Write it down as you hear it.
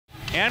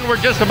And we're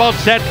just about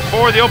set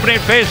for the opening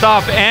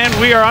face-off, and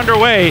we are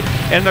underway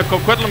in the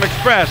Coquitlam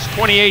Express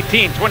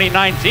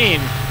 2018-2019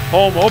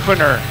 home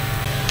opener.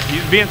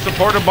 He's being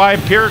supported by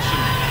Pearson.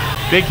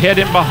 Big hit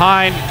in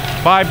behind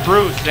by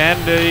Bruce, and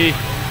the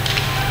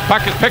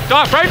puck is picked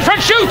off. Right in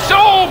front, shoots!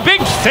 Oh, big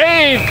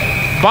save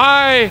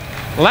by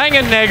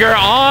Langenegger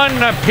on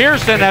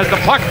Pearson as the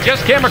puck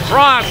just came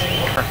across.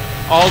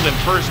 Alden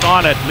first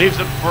on it, leaves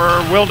it for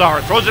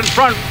Wildauer, throws it in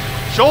front.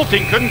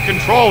 Schulte couldn't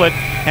control it,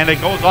 and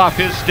it goes off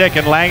his stick,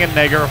 and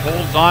Langenegger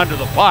holds on to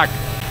the puck.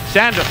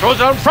 Sanda throws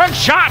it out in front,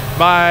 shot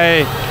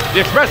by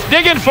the Express,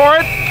 digging for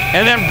it,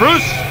 and then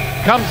Bruce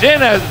comes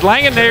in as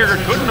Langenegger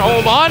couldn't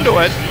hold on to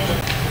it,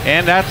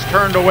 and that's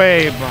turned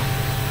away.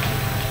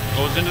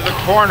 Goes into the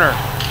corner.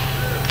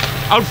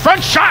 Out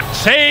front, shot,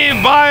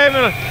 saved by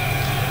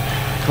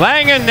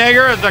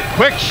Langenegger as a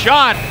quick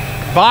shot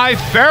by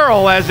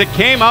Farrell as it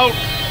came out.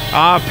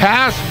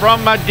 Pass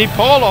from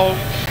DiPolo.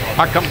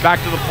 Puck comes back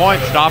to the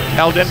point, stopped,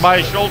 held in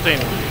by Schulte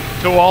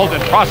to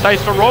Alden. Cross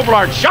ice to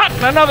Robillard, shot,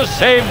 and another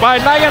save by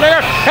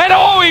Langenegger. And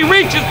oh, he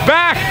reaches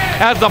back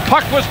as the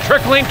puck was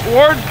trickling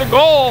towards the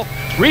goal.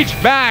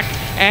 Reached back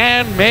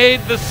and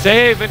made the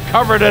save and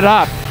covered it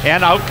up.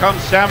 And out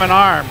comes Salmon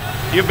Arm.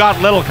 You've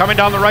got Little coming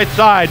down the right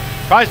side.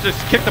 Tries to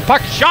kick the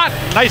puck, shot.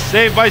 Nice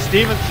save by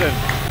Stevenson.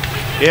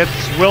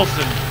 It's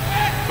Wilson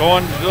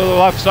going to the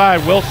left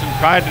side. Wilson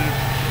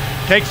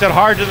takes it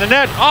hard to the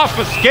net, off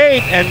a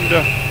skate,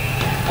 and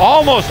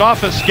almost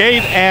off a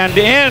skate and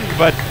in,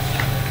 but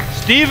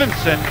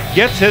Stevenson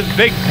gets his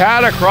big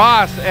pad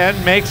across and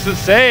makes the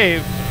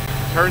save.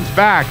 Turns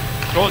back,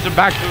 throws it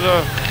back to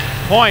the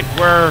point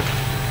where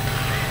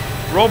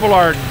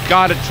Robillard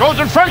got it, throws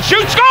in front,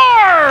 shoots,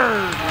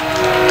 scores!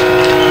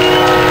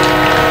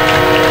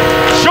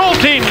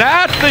 Schulte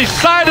at the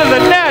side of the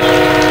net,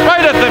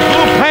 right at the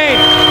blue paint,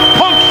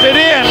 pumps it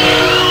in,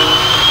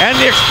 and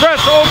the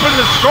Express opened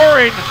the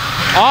scoring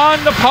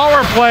on the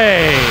power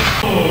play.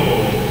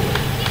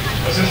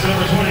 Assist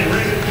number 20, number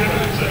 8.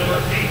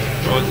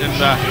 Goes in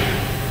the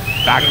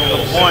back of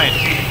the point.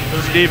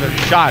 Stevens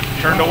shot,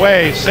 turned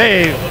away,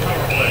 save,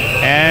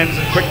 and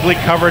quickly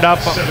covered up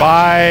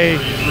by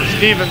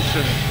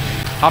Stevenson.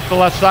 Up the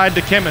left side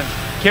to Kimmins.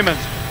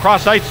 Kimmins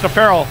cross ice to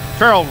Farrell.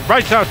 Farrell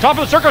right side, top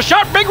of the circle,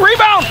 shot, big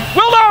rebound.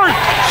 Wildauer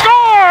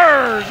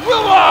scores.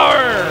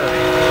 Wildauer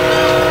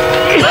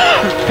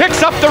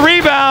picks up the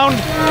rebound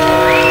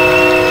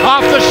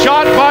off the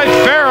shot by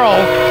Farrell.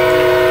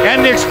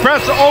 And the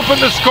Express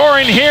opened the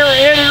scoring here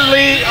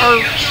early,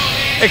 or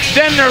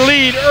extend their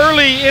lead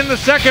early in the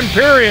second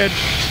period.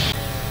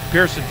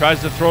 Pearson tries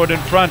to throw it in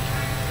front.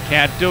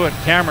 Can't do it.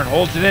 Cameron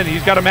holds it in.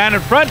 He's got a man in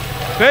front.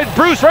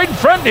 Bruce right in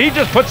front. He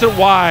just puts it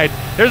wide.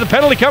 There's a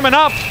penalty coming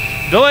up.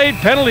 Delayed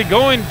penalty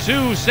going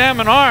to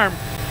Salmon Arm.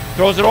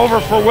 Throws it over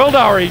for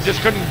Wildauer. He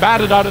just couldn't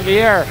bat it out of the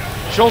air.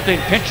 Schulte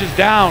pinches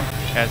down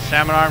as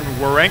Salmon Arm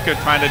Warenka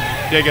trying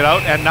to dig it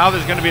out. And now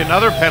there's going to be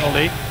another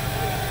penalty.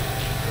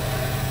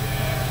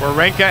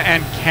 Warenka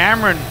and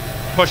Cameron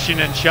pushing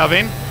and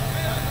shoving.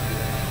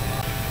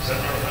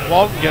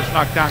 Walton gets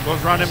knocked down, goes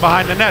running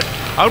behind the net.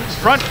 Out in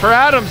front for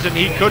Adams, and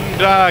he couldn't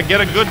get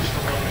a good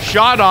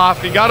shot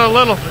off. He got a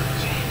little.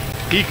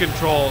 He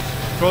controls,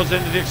 throws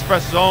into the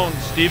Express zone.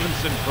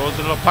 Stevenson throws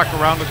it a puck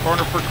around the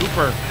corner for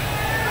Cooper.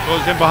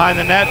 Goes in behind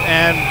the net,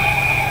 and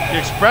the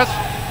Express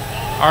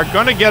are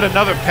going to get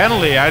another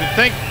penalty, I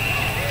think.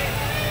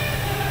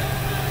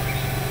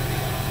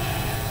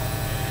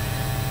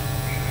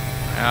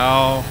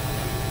 Now, I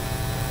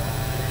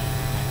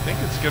think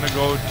it's going to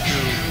go to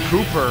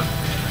Cooper.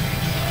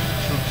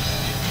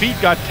 Feet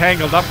got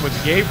tangled up with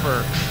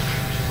Gafer.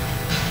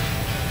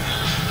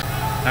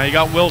 Now you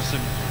got Wilson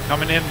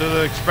coming into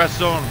the Express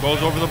zone,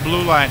 goes over the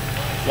blue line,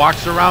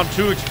 walks around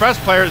two Express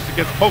players, that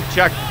gets poke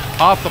checked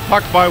off the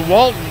puck by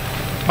Walton.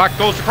 Puck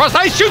goes across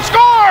ice, shoots,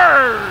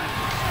 scores!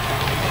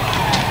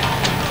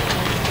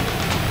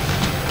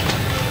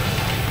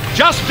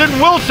 Justin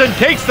Wilson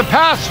takes the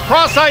pass,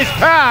 cross ice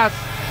pass.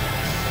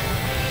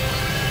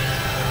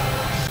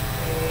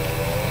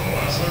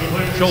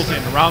 Schulte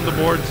around the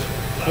boards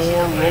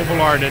for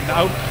Robillard, and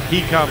out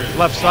he comes,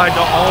 left side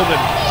to Alden.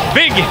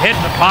 Big hit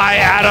by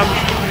Adams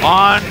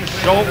on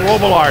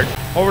Robillard.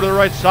 Over to the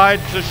right side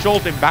to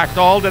Schulte, back to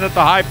Alden at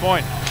the high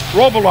point.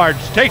 Robillard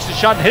takes a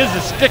shot, his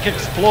stick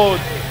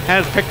explodes,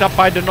 and is picked up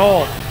by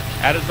Denol.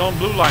 At his own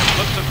blue line,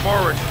 flips it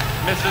forward,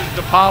 misses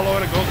DiPaolo,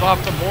 and it goes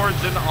off the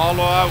boards and all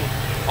out.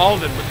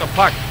 Alden with the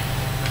puck,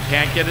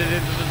 can't get it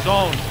into the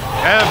zone.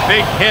 A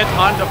big hit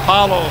on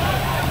DiPaolo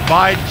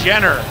by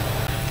Jenner.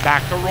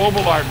 Back to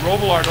Robillard.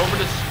 Robillard over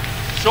to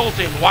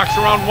Schulte, walks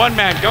around one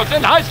man, goes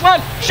in, high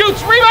slot,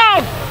 shoots,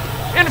 rebound!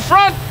 In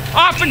front,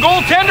 off the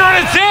goaltender,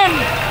 and it's in!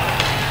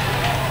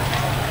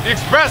 The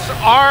Express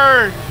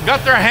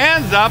got their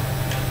hands up,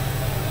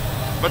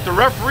 but the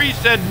referee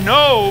said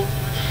no,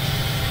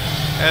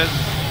 as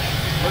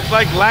looks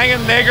like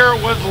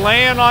Langenegger was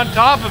laying on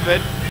top of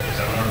it.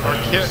 Or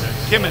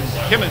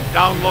Kimmins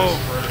down low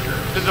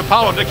to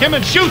DiPaolo.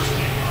 DeKimmins shoots,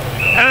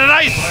 And a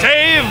nice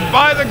save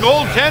by the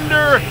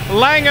goaltender.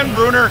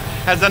 Langenbrunner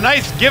has a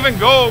nice give and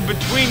go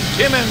between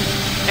Timmins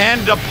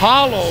and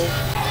DePaulo.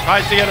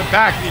 Tries to get it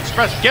back. The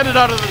Express get it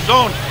out of the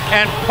zone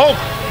and poke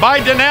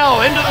by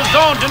Donnell into the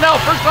zone. Donnell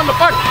first on the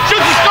puck.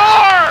 Shoots and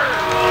scores!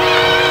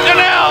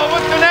 Donnell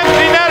with an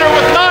empty netter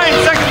with 9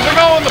 seconds to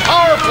go in the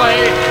power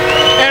play.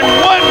 And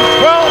 1:12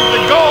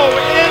 to go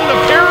in the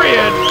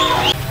period.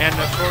 And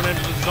they're thrown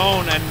into the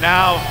zone, and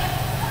now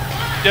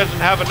doesn't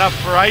have enough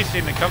for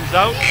icing. It comes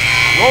out.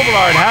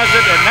 Robillard has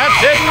it, and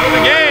that's it for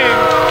the game.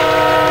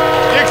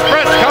 The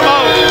Express come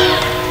out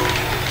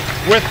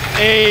with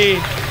a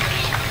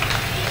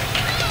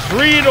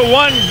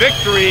 3-1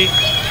 victory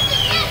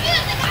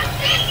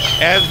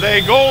as they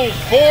go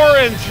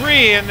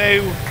 4-3, and they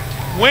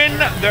win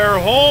their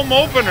home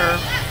opener